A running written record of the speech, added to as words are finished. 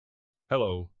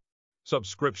Hello.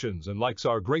 Subscriptions and likes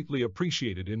are greatly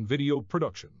appreciated in video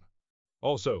production.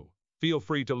 Also, feel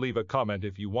free to leave a comment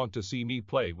if you want to see me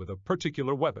play with a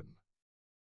particular weapon.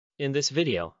 In this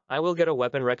video, I will get a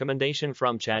weapon recommendation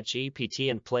from Chat GPT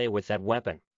and play with that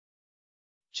weapon.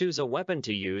 Choose a weapon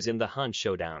to use in the hunt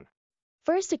showdown.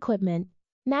 First equipment,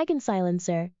 Nagin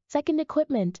silencer. Second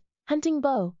equipment, hunting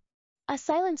bow. A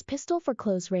silenced pistol for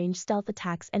close-range stealth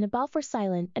attacks and a bow for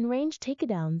silent and ranged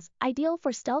takedowns, ideal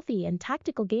for stealthy and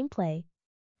tactical gameplay.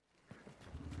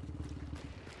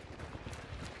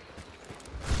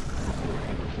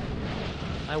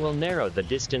 I will narrow the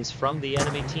distance from the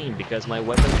enemy team because my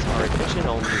weapons are efficient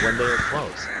only when they are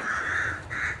close.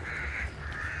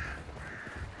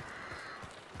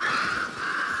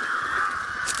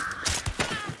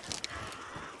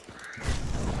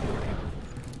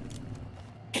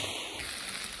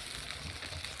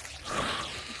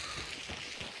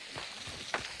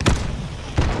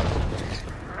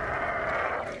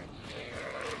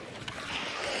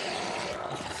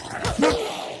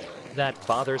 That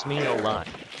bothers me a lot.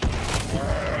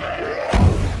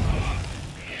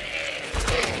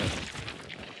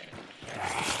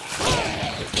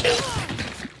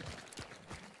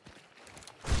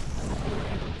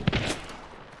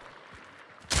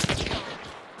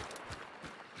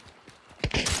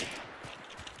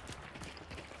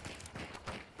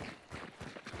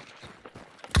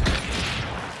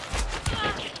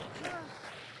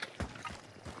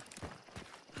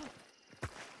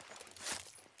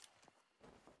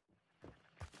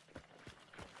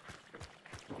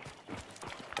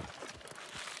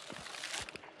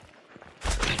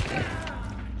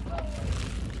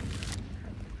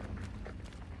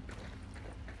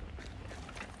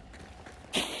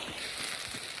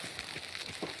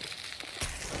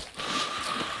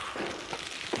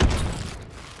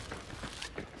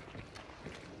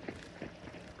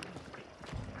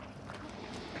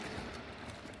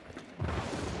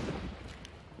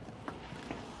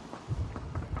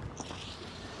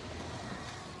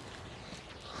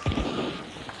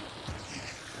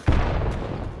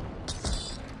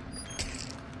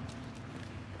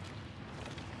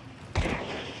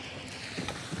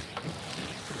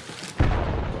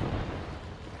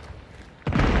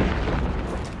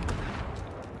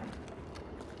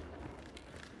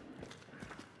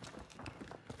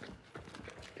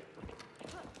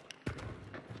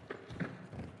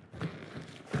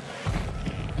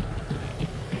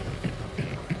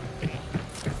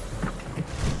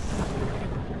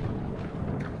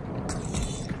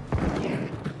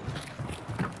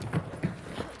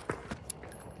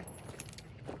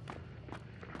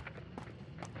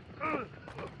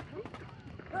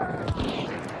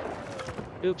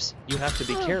 Oops, you have to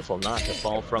be careful not to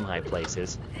fall from high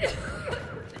places.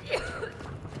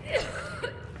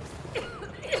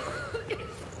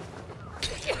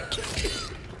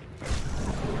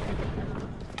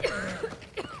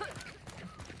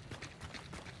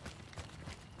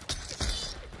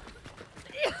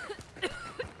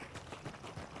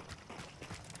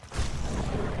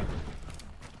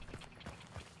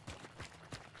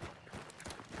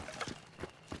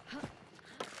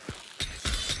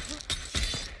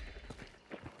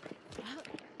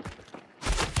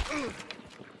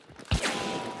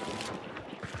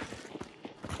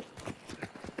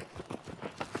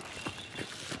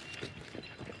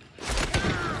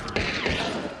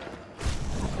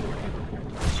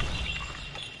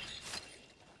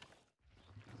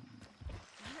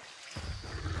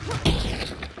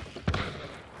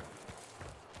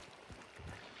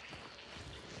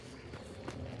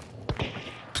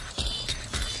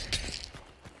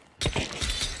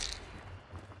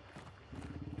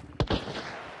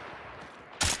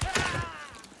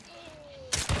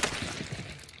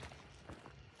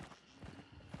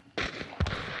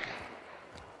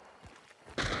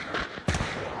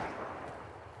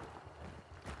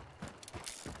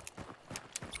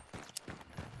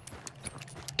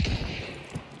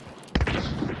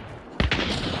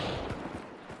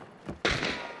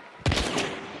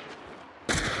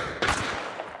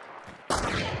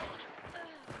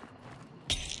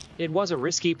 It was a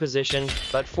risky position,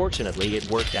 but fortunately it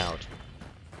worked out.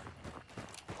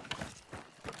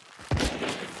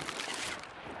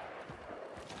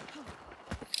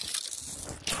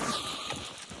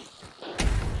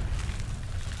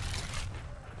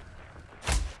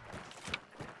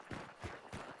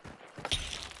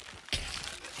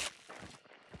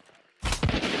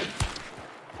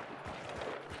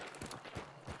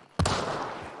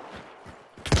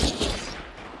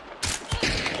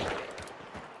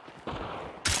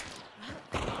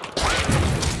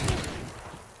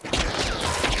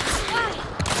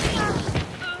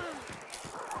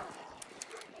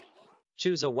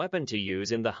 Choose a weapon to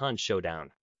use in the hunt showdown.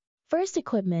 First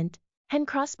equipment, hand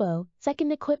crossbow.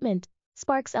 Second equipment,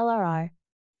 Sparks LRR.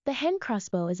 The hand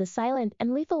crossbow is a silent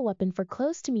and lethal weapon for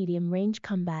close to medium range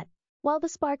combat, while the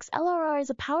Sparks LRR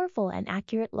is a powerful and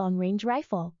accurate long-range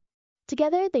rifle.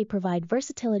 Together they provide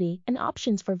versatility and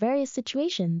options for various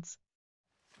situations.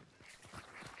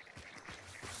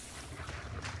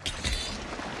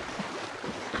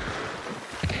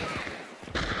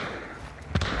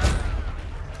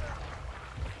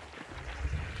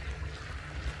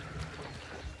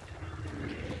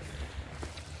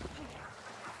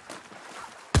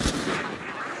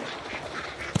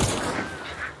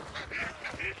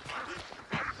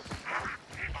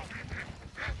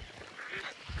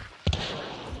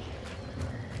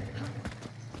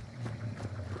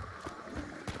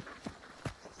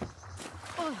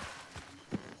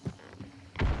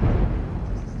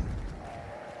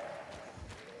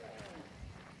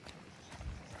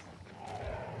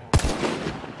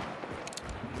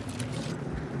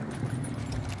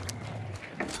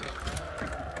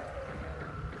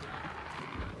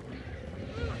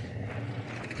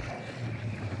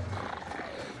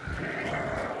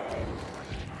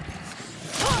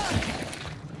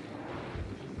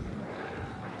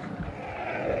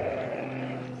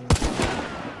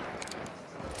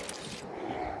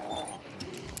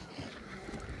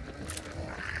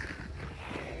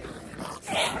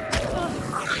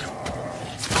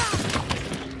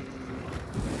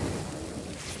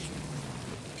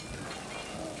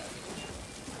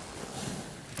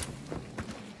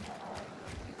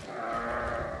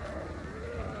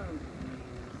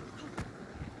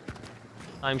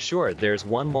 I'm sure there's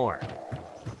one more.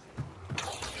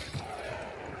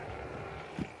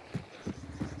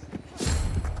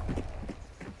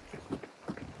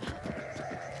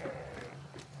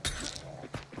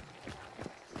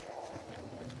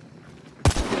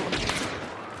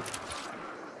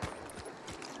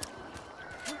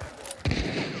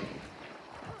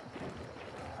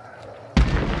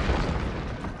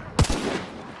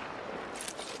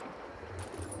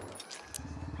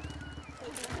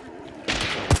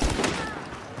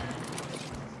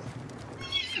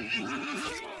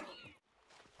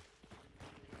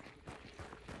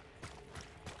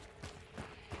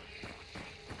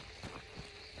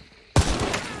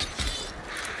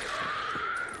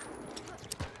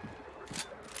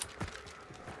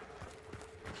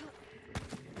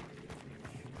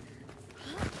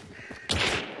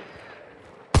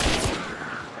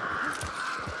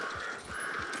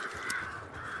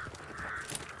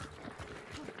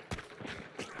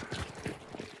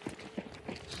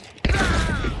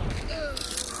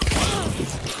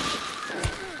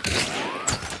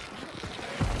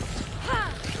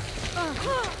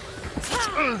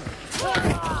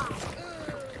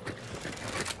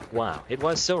 Wow, it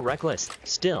was so reckless.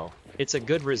 Still, it's a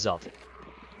good result.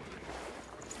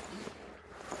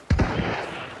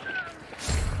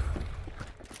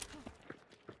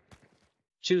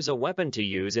 Choose a weapon to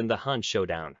use in the hunt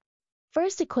showdown.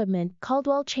 First equipment,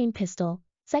 Caldwell chain pistol.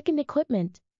 Second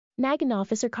equipment, Nagin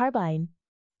officer carbine.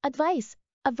 Advice: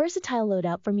 a versatile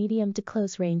loadout for medium to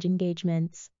close range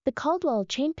engagements. The Caldwell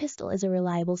chain pistol is a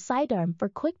reliable sidearm for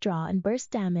quick draw and burst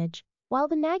damage, while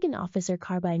the Nagin officer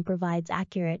carbine provides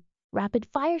accurate,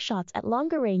 rapid-fire shots at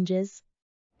longer ranges.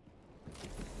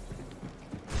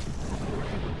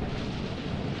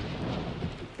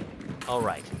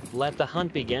 Alright, let the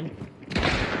hunt begin.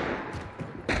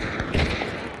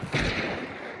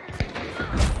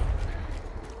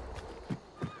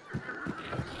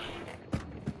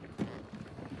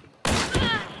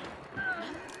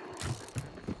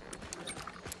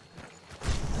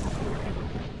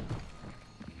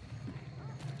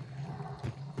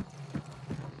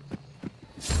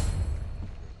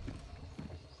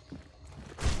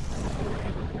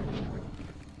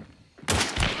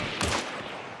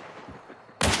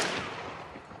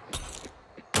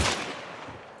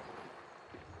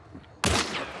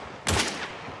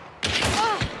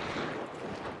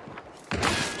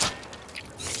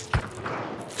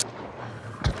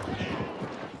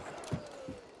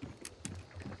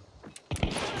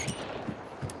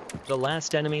 The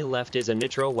last enemy left is a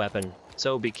nitro weapon,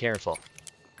 so be careful.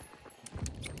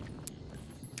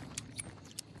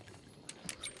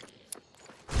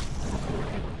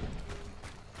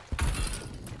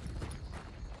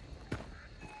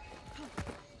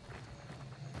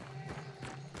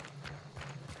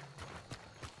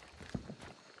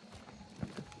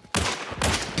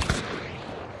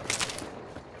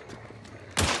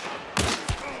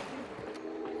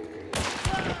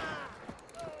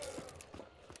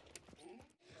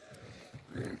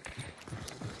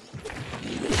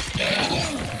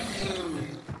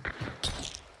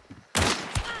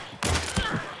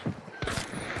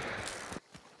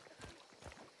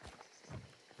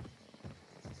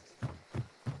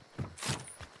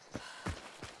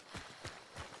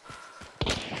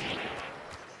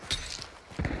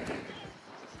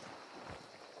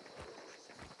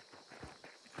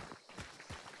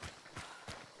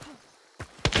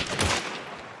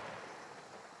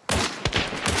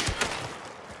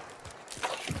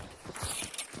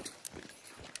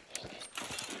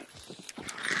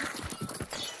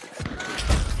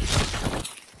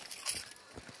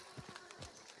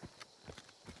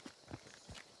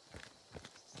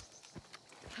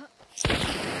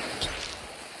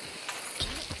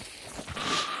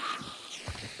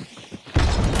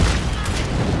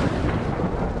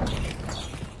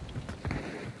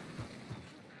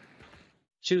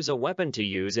 Choose a weapon to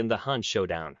use in the hunt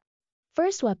showdown.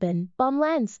 First weapon, bomb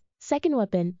lance. Second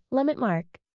weapon, limit mark.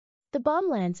 The bomb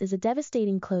lance is a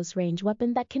devastating close-range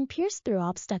weapon that can pierce through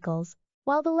obstacles,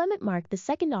 while the limit mark the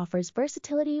second offers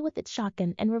versatility with its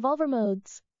shotgun and revolver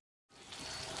modes.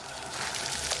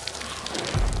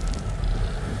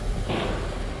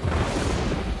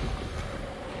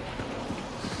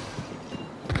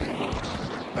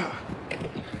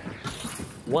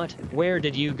 What? Where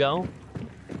did you go?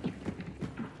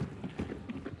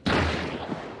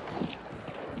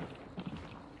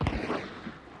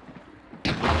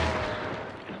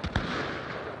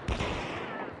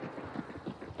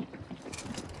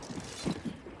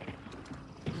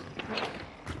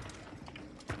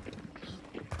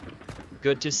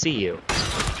 Good to see you.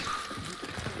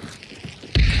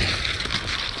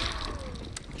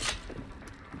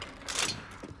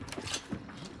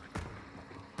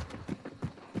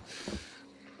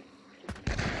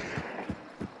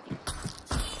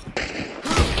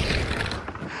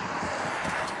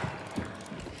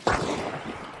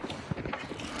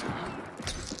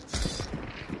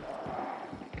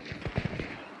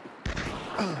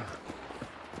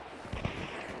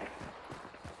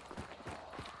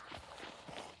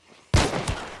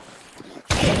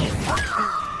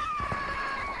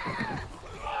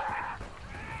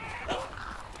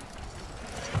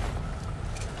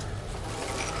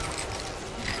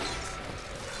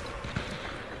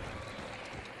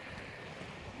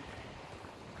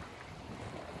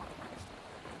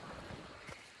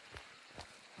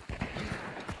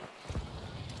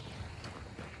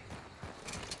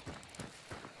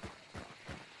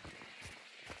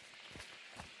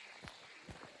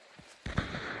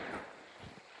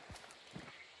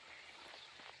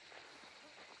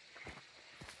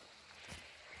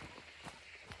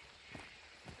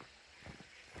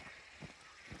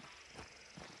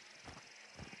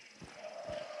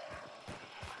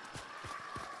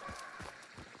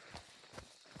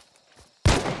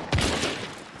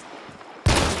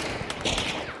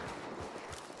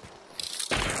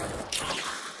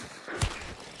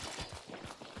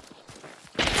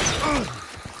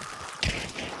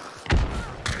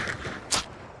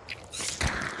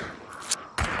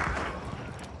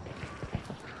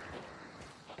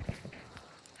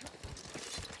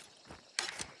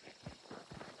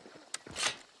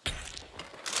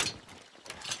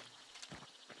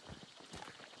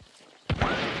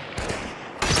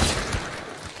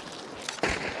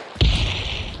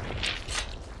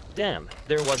 Damn,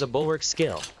 there was a bulwark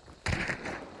skill.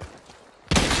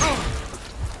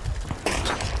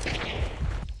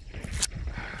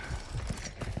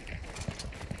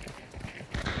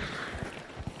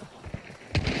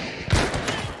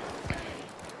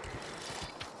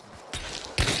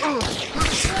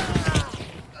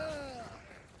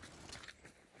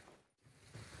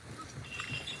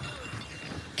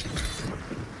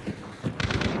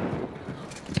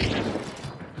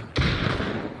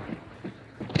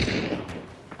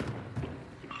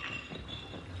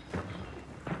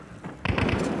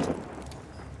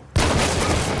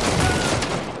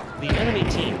 The enemy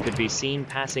team could be seen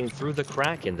passing through the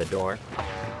crack in the door.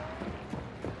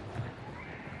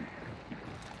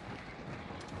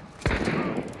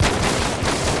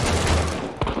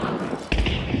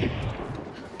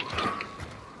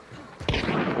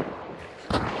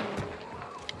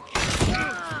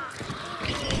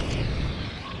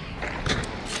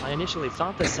 I initially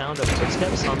thought the sound of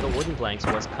footsteps on the wooden planks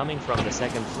was coming from the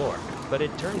second floor, but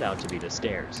it turned out to be the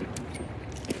stairs.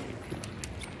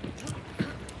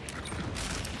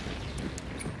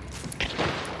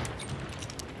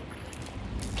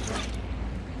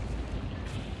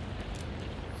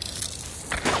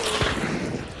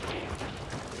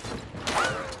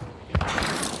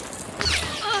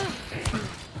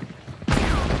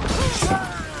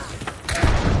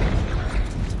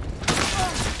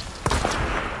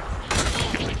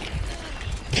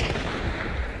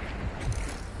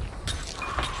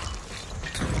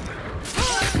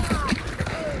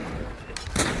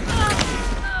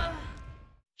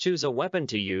 Choose a weapon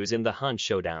to use in the hunt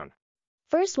showdown.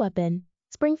 First weapon,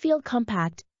 Springfield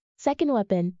Compact. Second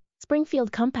weapon,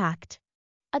 Springfield Compact.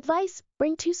 Advice: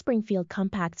 bring 2 Springfield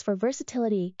Compacts for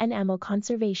versatility and ammo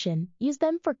conservation. Use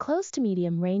them for close to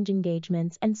medium range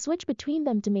engagements and switch between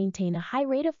them to maintain a high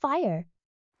rate of fire.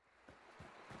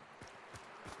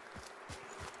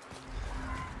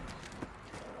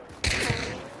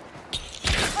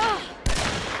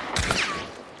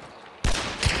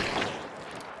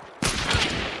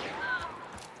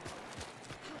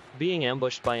 Being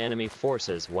ambushed by enemy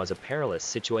forces was a perilous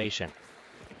situation.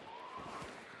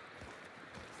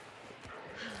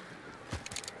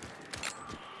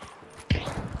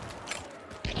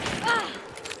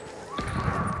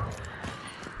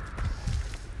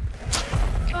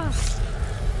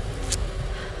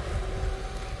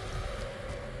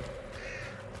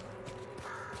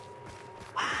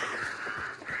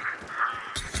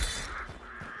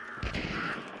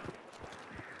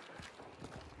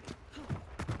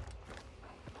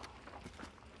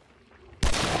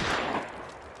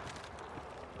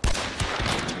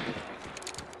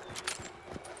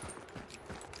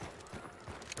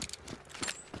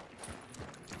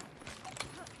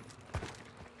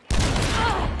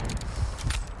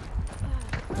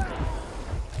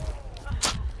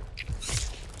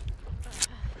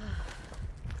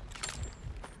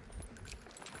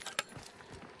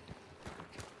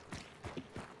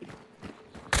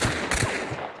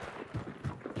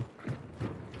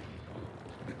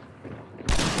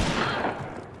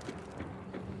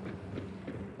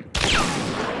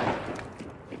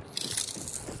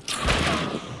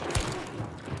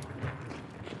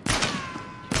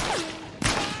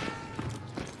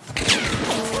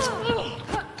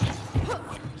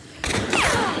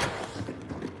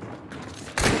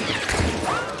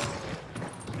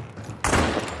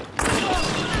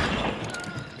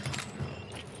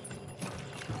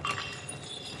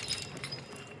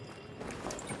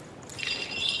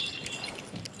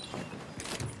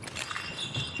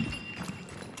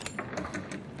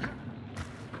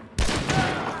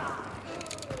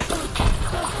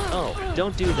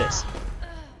 Don't do this.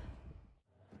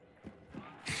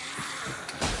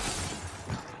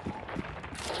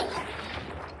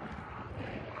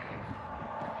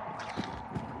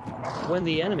 When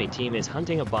the enemy team is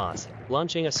hunting a boss,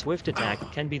 launching a swift attack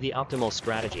can be the optimal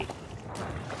strategy.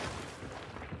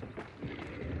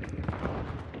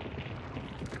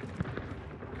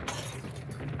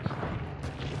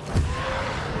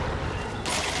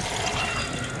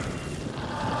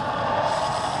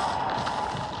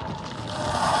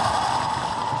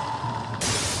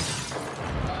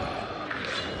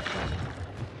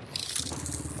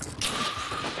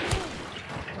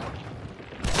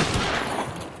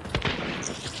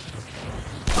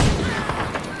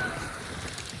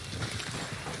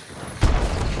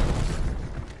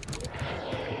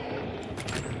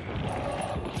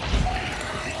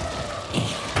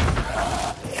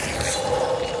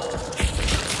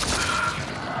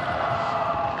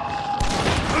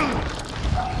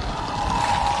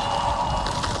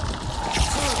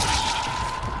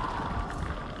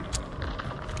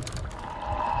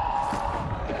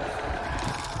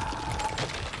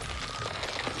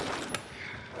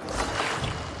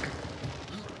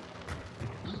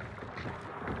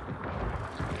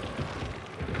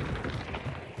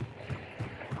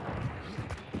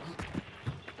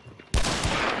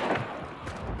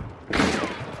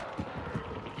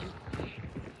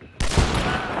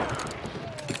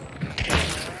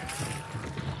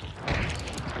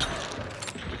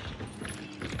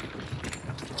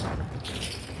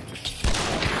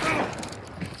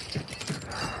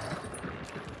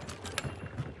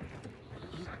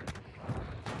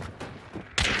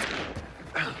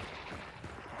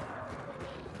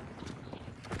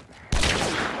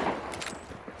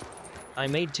 I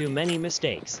made too many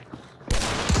mistakes.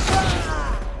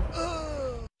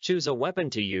 Choose a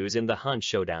weapon to use in the hunt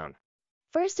showdown.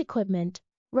 First equipment,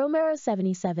 Romero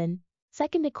 77.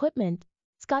 Second equipment,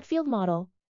 Scotfield model.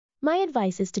 My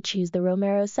advice is to choose the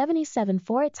Romero 77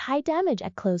 for its high damage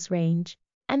at close range,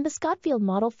 and the Scotfield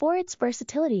model for its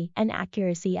versatility and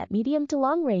accuracy at medium to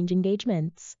long range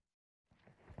engagements.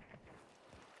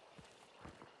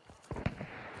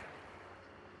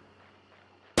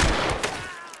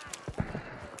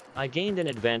 I gained an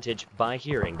advantage by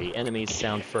hearing the enemy's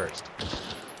sound first.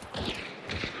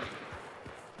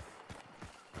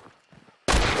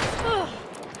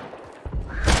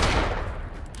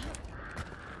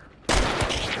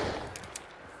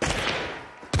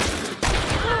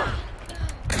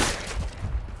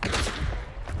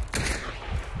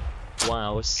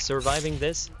 Wow, surviving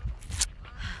this?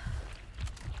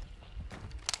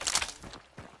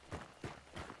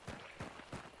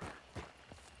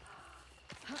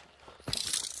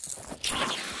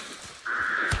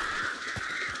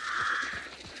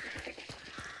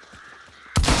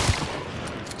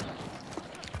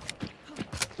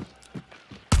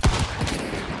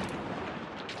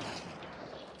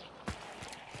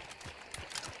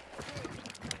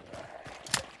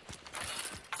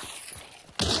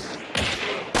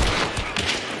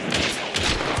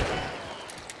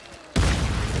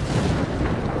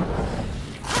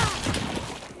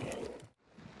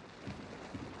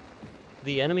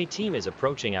 The enemy team is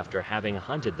approaching after having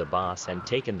hunted the boss and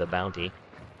taken the bounty.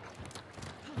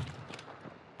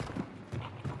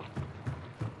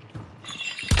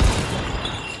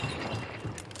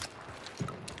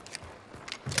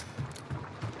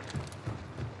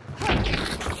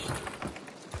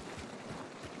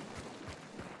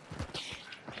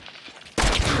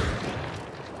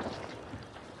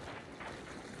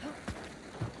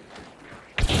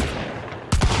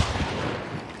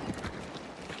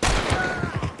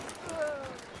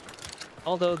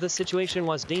 Although the situation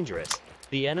was dangerous,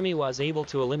 the enemy was able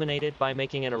to eliminate it by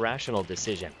making an irrational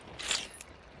decision.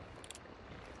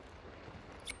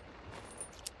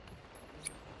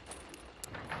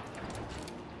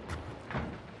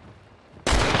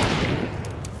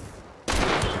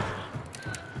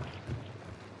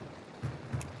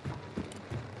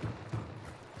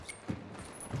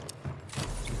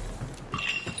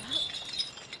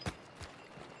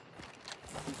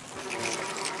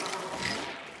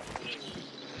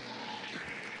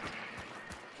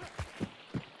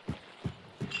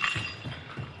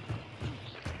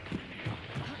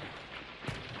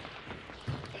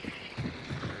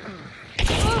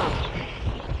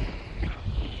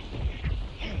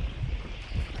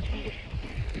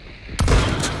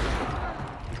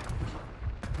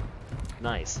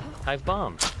 Nice. Hive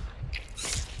bomb.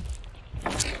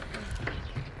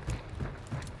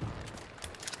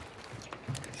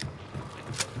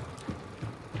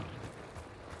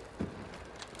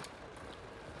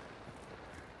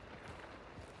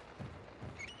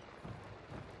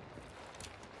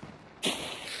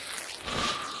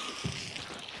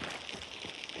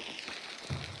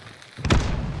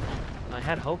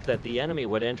 had hoped that the enemy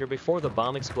would enter before the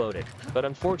bomb exploded, but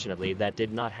unfortunately that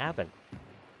did not happen.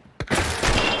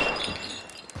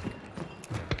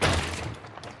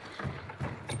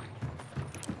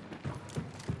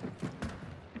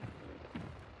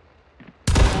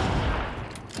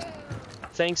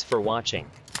 Thanks for watching.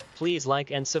 Please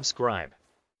like and subscribe.